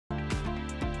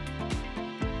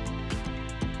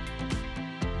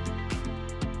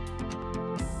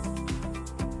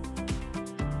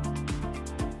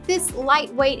This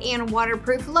lightweight and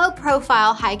waterproof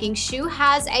low-profile hiking shoe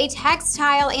has a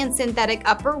textile and synthetic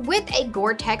upper with a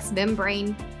Gore-Tex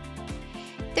membrane.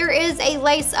 There is a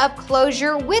lace-up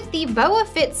closure with the BOA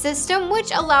fit system,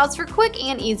 which allows for quick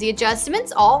and easy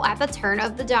adjustments all at the turn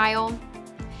of the dial.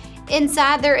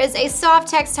 Inside there is a soft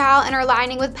textile inner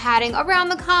lining with padding around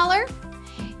the collar.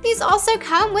 These also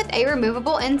come with a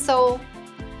removable insole.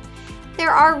 There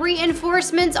are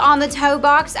reinforcements on the toe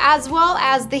box as well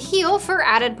as the heel for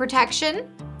added protection.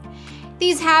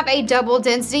 These have a double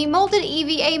density molded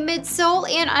EVA midsole,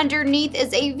 and underneath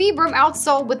is a Vibram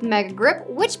outsole with Mega Grip,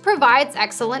 which provides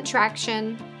excellent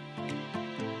traction.